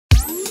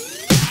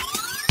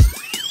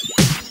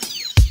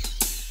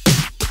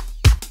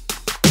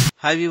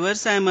Hi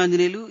viewers, I'm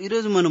Anjaneyulu.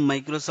 ఈరోజు మనం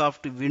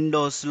Microsoft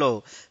విండోస్లో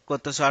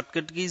కొత్త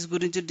షార్ట్కట్ కీస్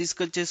గురించి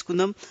డిస్కస్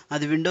చేసుకుందాం.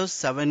 అది విండోస్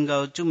 7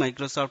 కావచ్చు,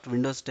 మైక్రోసాఫ్ట్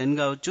విండోస్ 10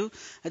 కావచ్చు.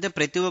 అయితే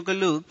ప్రతి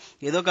ఒక్కళ్ళు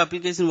ఏదో ఒక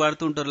అప్లికేషన్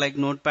వాడుతూ ఉంటారు. లైక్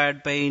నోట్ ప్యాడ్,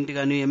 పెయింట్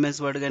కానీ, ఎంఎస్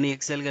వర్డ్ కానీ,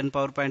 ఎక్సెల్ కానీ,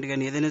 పవర్ పాయింట్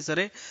కానీ, ఏదైనా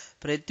సరే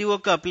ప్రతి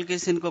ఒక్క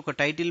అప్లికేషన్కి ఒక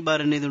టైటిల్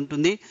బార్ అనేది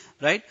ఉంటుంది,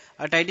 రైట్?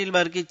 ఆ టైటిల్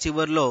బార్కి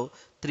చివర్లో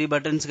 3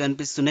 బటన్స్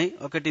కనిపిస్తున్నాయి.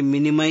 ఒకటి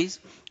మినిమైజ్,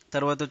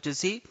 తర్వాత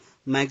వచ్చేసి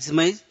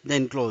maximise,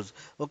 then close.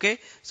 Okay,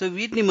 so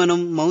వీటిని మనం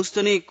మౌస్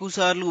తోనే ఎక్కువ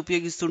సార్లు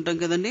ఉపయోగిస్తుంటాం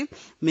కదండి.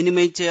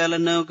 మినిమైజ్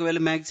చేయాలన్నా, ఒకవేళ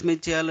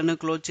మ్యాక్సిమైజ్ చేయాలన్నా,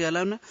 క్లోజ్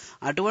చేయాలన్నా,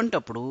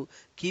 అటువంటప్పుడు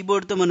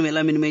కీబోర్డ్తో మనం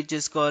ఎలా మినిమైజ్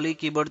చేసుకోవాలి,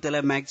 కీబోర్డ్తో ఎలా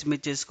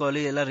మ్యాక్సిమైజ్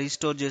చేసుకోవాలి, ఎలా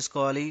రీస్టోర్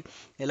చేసుకోవాలి,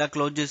 ఎలా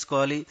క్లోజ్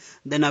చేసుకోవాలి,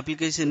 దెన్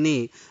అప్లికేషన్ని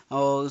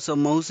సో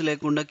మౌస్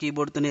లేకుండా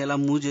కీబోర్డ్తోనే ఎలా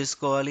మూవ్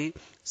చేసుకోవాలి,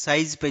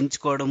 సైజ్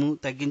పెంచుకోవడము,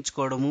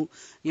 తగ్గించుకోవడము,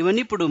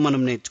 ఇవన్నీ ఇప్పుడు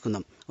మనం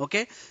నేర్చుకుందాం.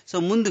 ఓకే, సో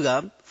ముందుగా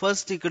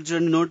ఫస్ట్ ఇక్కడ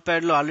చూడండి, note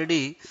ప్యాడ్లో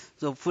already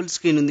so full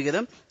screen ఉంది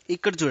కదా.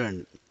 ఇక్కడ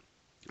చూడండి,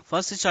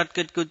 ఫస్ట్ షార్ట్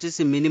కట్కి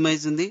వచ్చేసి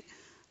మినిమైజ్ ఉంది.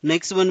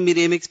 నెక్స్ట్ వన్ మీరు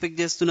ఏం ఎక్స్పెక్ట్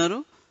చేస్తున్నారు?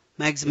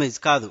 మ్యాక్సిమైజ్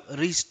కాదు,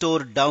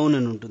 రీస్టోర్ డౌన్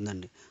అని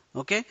ఉంటుందండి.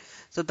 ఓకే,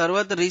 సో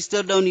తర్వాత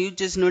రీస్టోర్ డౌన్ యూజ్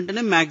చేసిన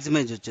వెంటనే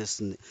మ్యాక్సిమైజ్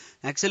వచ్చేస్తుంది.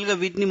 యాక్చువల్గా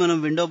వీటిని మనం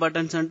విండో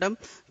బటన్స్ అంటాం,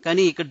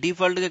 కానీ ఇక్కడ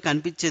డిఫాల్ట్గా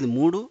కనిపించేది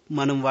 3,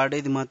 మనం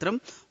వాడేది మాత్రం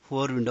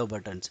 4 విండో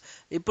బటన్స్.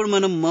 ఇప్పుడు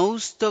మనం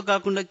మౌస్తో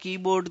కాకుండా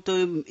కీబోర్డ్తో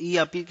ఈ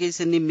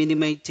అప్లికేషన్ని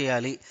మినిమైజ్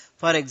చేయాలి.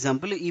 ఫర్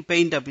ఎగ్జాంపుల్ ఈ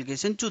పెయింట్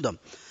అప్లికేషన్ చూద్దాం.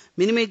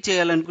 మినిమైజ్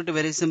చేయాలనుకుంటే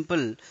వెరీ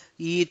సింపుల్.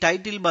 ఈ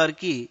టైటిల్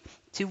బార్కి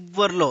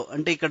చివర్లో,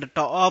 అంటే ఇక్కడ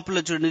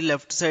టాప్లో చూడండి,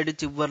 లెఫ్ట్ సైడ్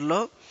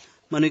చివర్లో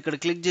మనం ఇక్కడ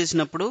క్లిక్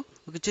చేసినప్పుడు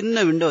ఒక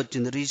చిన్న విండో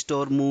వచ్చింది,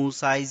 restore, move,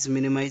 size,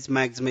 minimise,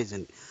 maximise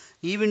అని.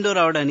 ఈ విండో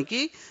రావడానికి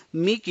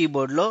మీ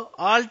కీబోర్డ్లో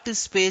ఆల్ట్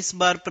స్పేస్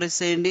బార్ ప్రెస్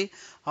చేయండి.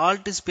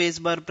 ఆల్ట్ స్పేస్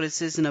బార్ ప్రెస్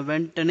చేసిన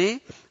వెంటనే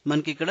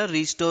మనకి ఇక్కడ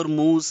restore,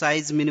 move,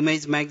 size,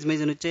 minimise,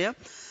 maximise అని వచ్చాయా?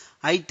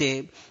 అయితే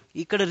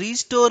ఇక్కడ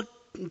రీస్టోర్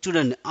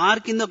చూడండి,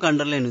 ఆర్ కింద ఒక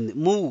అండర్లైన్ ఉంది,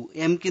 మూవ్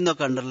ఎం కింద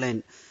ఒక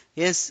అండర్లైన్,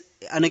 ఎస్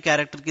అనే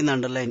క్యారెక్టర్ కింద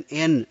అండర్లైన్,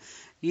 ఎన్,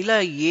 ఇలా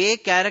ఏ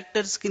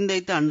క్యారెక్టర్స్ కింద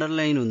అయితే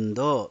అండర్లైన్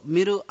ఉందో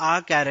మీరు ఆ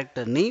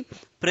క్యారెక్టర్ని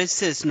ప్రెస్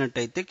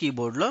చేసినట్టయితే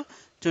కీబోర్డ్లో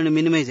చూడండి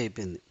మినిమైజ్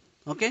అయిపోయింది.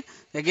 Okay,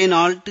 again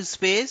Alt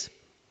space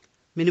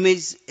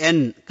minimise,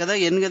 ఎన్ కదా,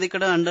 ఎన్ కదా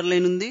ఇక్కడ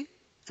అండర్లైన్ ఉంది,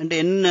 అంటే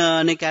ఎన్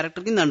అనే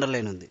క్యారెక్టర్ కింద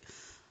అండర్లైన్ ఉంది.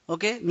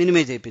 ఓకే,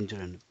 మినిమైజ్ అయిపోయింది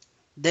చూడండి.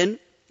 దెన్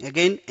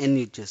అగైన్ ఎన్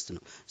యూజ్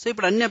చేస్తున్నాం. సో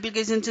ఇప్పుడు అన్ని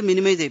అప్లికేషన్స్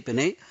మినిమైజ్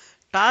అయిపోయినాయి.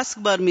 టాస్క్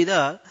బార్ మీద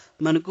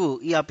మనకు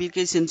ఈ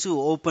అప్లికేషన్స్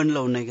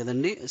ఓపెన్లో ఉన్నాయి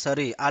కదండి,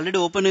 సారీ ఆల్రెడీ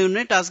ఓపెన్ అయి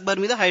ఉన్నాయి, టాస్క్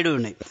బార్ మీద హైడ్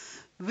ఉన్నాయి.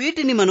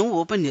 వీటిని మనం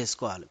ఓపెన్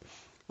చేసుకోవాలి.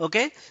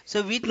 ఓకే, సో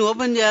వీటిని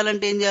ఓపెన్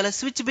చేయాలంటే ఏం చేయాలి?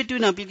 స్విచ్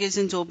బిట్వీన్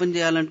అప్లికేషన్స్ ఓపెన్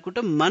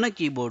చేయాలనుకుంటే మన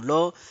కీబోర్డ్లో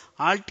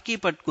ఆల్ట్ కీ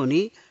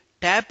పట్టుకొని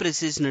ట్యాబ్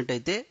ప్రెస్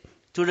చేసినట్టయితే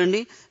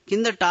చూడండి,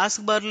 కింద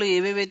టాస్క్ బార్లో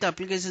ఏవేవైతే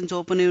అప్లికేషన్స్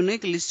ఓపెన్ అయి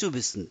ఉన్నాయో లిస్ట్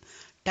చూపిస్తుంది.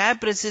 ట్యాబ్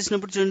ప్రెస్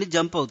చేసినప్పుడు చూడండి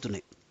జంప్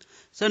అవుతున్నాయి.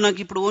 సో నాకు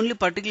ఇప్పుడు ఓన్లీ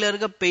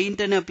పర్టికులర్గా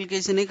పెయింట్ అనే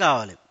అప్లికేషనే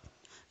కావాలి.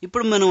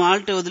 ఇప్పుడు మనం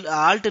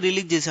ఆల్ట్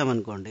రిలీజ్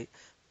చేసామనుకోండి,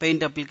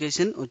 పెయింట్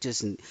అప్లికేషన్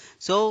వచ్చేసింది.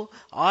 సో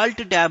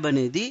ఆల్ట్ ట్యాబ్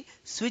అనేది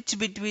స్విచ్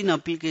బిట్వీన్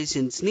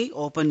అప్లికేషన్స్ని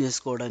ఓపెన్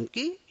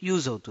చేసుకోవడానికి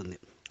యూజ్ అవుతుంది.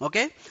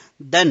 ఓకే,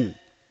 దెన్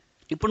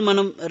ఇప్పుడు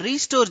మనం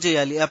రీస్టోర్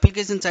చేయాలి,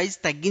 అప్లికేషన్ సైజ్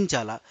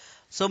తగ్గించాలా.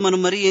 సో మనం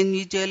మరి ఏం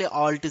చేయాలి?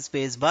 Alt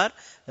space bar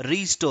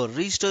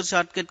restore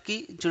short cut కి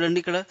చూడండి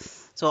ఇక్కడ,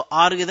 సో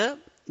ఆర్ కదా,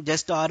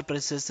 జస్ట్ ఆర్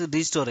ప్రెస్ చేస్తే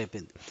రీస్టోర్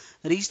అయిపోయింది.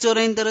 రీస్టోర్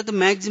అయిన తర్వాత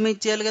మ్యాక్సిమైజ్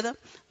చేయాలి కదా,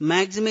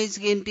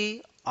 మ్యాక్సిమైజ్కి ఏంటి?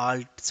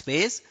 ఆల్ట్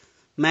స్పేస్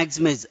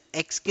మ్యాక్సిమైజ్,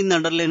 ఎక్స్ కింద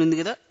అండర్లైన్ ఉంది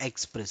కదా,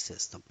 ఎక్స్ ప్రెస్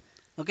చేస్తాం.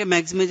 ఓకే,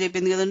 మ్యాక్సిమైజ్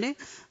అయిపోయింది కదండి.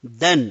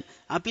 దెన్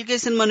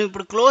అప్లికేషన్ మనం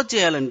ఇప్పుడు క్లోజ్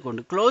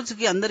చేయాలనుకోండి,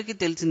 క్లోజ్కి అందరికీ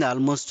తెలిసిందే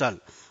ఆల్మోస్ట్ ఆల్,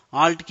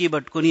 ఆల్ట్ కీ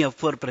పట్టుకొని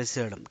F4 ప్రెస్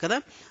చేయడం కదా,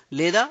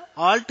 లేదా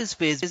ఆల్ట్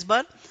స్పేస్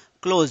బార్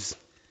క్లోజ్.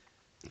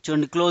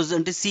 చూడండి, క్లోజ్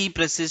అంటే సి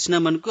ప్రెస్ చేసినా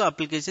మనకు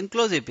అప్లికేషన్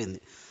క్లోజ్ అయిపోయింది.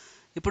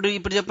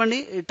 ఇప్పుడు చెప్పండి,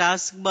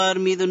 టాస్క్ బార్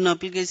మీద ఉన్న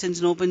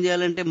అప్లికేషన్స్ ఓపెన్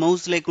చేయాలంటే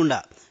మౌస్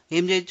లేకుండా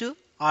ఏం చేయొచ్చు?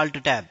 ఆల్ట్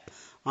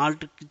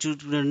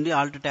చూడండి,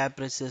 ఆల్ట్ ట్యాబ్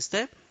ప్రెస్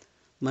చేస్తే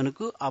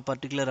మనకు ఆ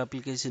పర్టికులర్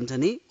అప్లికేషన్స్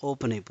అని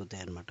ఓపెన్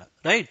అయిపోతాయి అన్నమాట,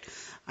 రైట్?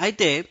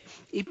 అయితే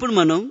ఇప్పుడు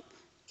మనం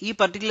ఈ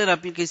పర్టికులర్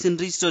అప్లికేషన్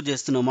రీస్టోర్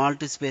చేస్తున్నాం.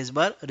 ఆల్ట్ స్పేస్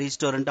బార్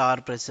రీస్టోర్ అంటే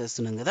ఆర్ ప్రెస్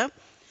చేస్తున్నాం కదా.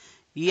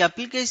 ఈ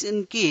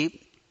అప్లికేషన్కి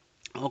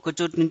ఒక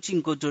చోటు నుంచి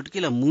ఇంకో చోటుకి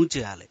ఇలా మూవ్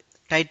చేయాలి.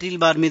 టైటిల్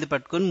బార్ మీద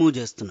పట్టుకొని మూవ్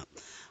చేస్తున్నాం.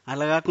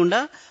 అలా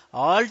కాకుండా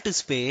ఆల్ట్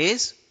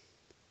స్పేస్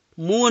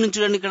మూవ్ అని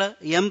చూడండి, ఇక్కడ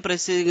ఎం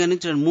ప్రెస్ చేయగానే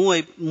చూడండి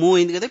మూవ్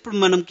అయింది కదా. ఇప్పుడు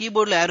మనం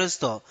కీబోర్డ్లో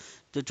యారోస్తో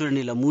చూడండి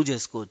ఇలా మూవ్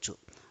చేసుకోవచ్చు.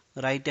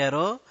 Right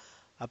arrow,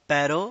 up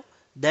arrow,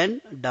 then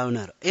down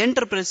arrow,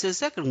 enter press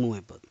చేస్తే అక్కడ మూవ్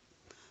అయిపోతుంది.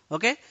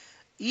 ఓకే,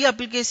 ఈ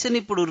అప్లికేషన్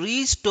ఇప్పుడు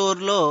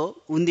రీస్టోర్లో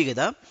ఉంది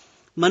కదా,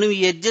 మనం ఈ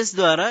ఎడ్జెస్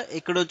ద్వారా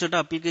ఎక్కడో చోట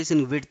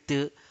అప్లికేషన్ విడ్త్,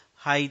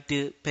 హైట్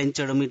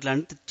పెంచడం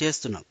ఇట్లాంటి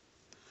చేస్తున్నాం.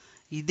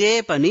 ఇదే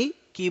పని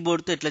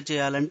కీబోర్డ్తో ఎట్లా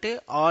చేయాలంటే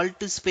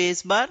ఆల్ట్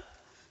స్పేస్ బార్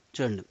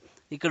చూడండి,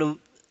 ఇక్కడ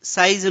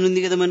సైజ్ అని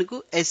ఉంది కదా, మనకు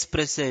ఎస్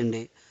ప్రెస్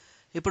చేయండి.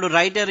 ఇప్పుడు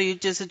రైట్ యారో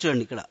యూజ్ చేస్తే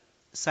చూడండి, ఇక్కడ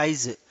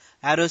సైజ్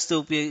యారోస్తో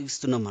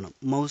ఉపయోగిస్తున్నాం మనం,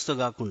 మౌస్తో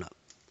కాకుండా.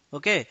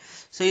 ఓకే,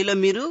 సో ఇలా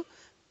మీరు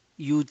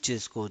యూజ్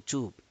చేసుకోవచ్చు.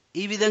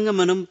 ఈ విధంగా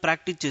మనం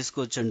ప్రాక్టీస్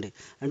చేసుకోవచ్చండి.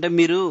 అంటే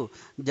మీరు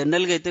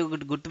జనరల్గా అయితే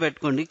ఒకటి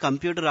గుర్తుపెట్టుకోండి,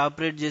 కంప్యూటర్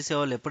ఆపరేట్ చేసే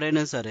వాళ్ళు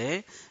ఎప్పుడైనా సరే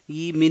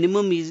ఈ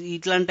మినిమం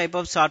ఇట్లాంటి type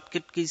of short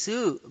cut keys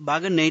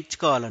బాగా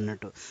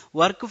నేర్చుకోవాలన్నట్టు.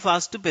 వర్క్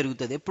ఫాస్ట్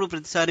పెరుగుతుంది. ఎప్పుడు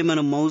ప్రతిసారి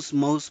మనం మౌస్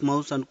మౌస్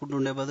మౌస్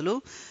అనుకుంటుండే బదులు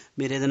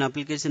మీరు ఏదైనా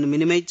అప్లికేషన్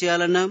మినిమైజ్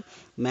చేయాలన్నా,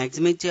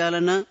 మ్యాక్సిమైజ్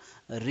చేయాలన్నా,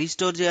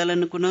 రీస్టోర్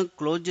చేయాలనుకున్నా,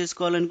 క్లోజ్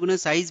చేసుకోవాలనుకున్నా,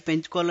 సైజ్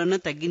పెంచుకోవాలన్నా,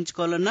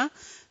 తగ్గించుకోవాలన్నా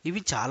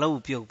ఇవి చాలా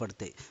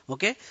ఉపయోగపడతాయి.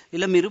 ఓకే,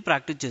 ఇలా మీరు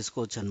ప్రాక్టీస్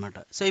చేసుకోవచ్చు అనమాట.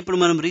 సో ఇప్పుడు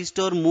మనం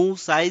restore, move,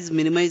 size,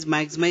 minimise,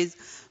 maximise,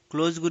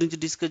 close గురించి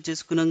డిస్కస్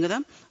చేసుకున్నాం కదా.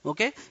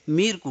 ఓకే,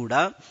 మీరు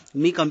కూడా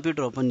మీ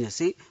కంప్యూటర్ ఓపెన్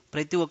చేసి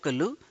ప్రతి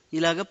ఒక్కళ్ళు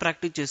ఇలాగ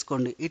ప్రాక్టీస్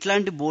చేసుకోండి.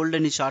 ఇట్లాంటి బోల్డ్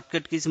అని షార్ట్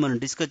కట్ కీస్ మనం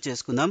డిస్కస్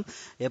చేసుకుందాం.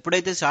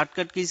 ఎప్పుడైతే short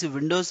cut keys,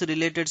 Windows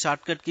related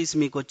short cut keys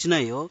మీకు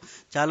వచ్చినాయో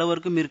చాలా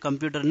వరకు మీరు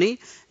కంప్యూటర్ని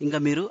ఇంకా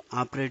మీరు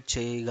ఆపరేట్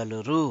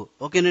చేయగలరు.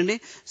 ఓకేనండి.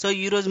 సో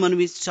ఈరోజు మనం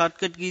ఈ షార్ట్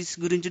కట్ కీస్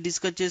గురించి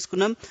డిస్కస్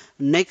చేసుకున్నాం.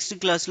 నెక్స్ట్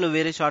క్లాస్లో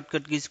వేరే షార్ట్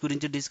కట్ కీస్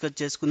గురించి డిస్కస్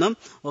చేసుకుందాం.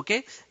 Okay,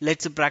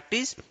 let's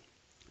practice.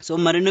 సో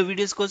మరెన్నో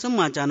వీడియోస్ కోసం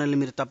మా ఛానల్ని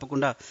మీరు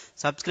తప్పకుండా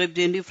సబ్స్క్రైబ్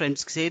చేయండి,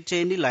 ఫ్రెండ్స్కి షేర్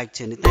చేయండి, లైక్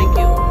చేయండి. Thank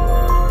you.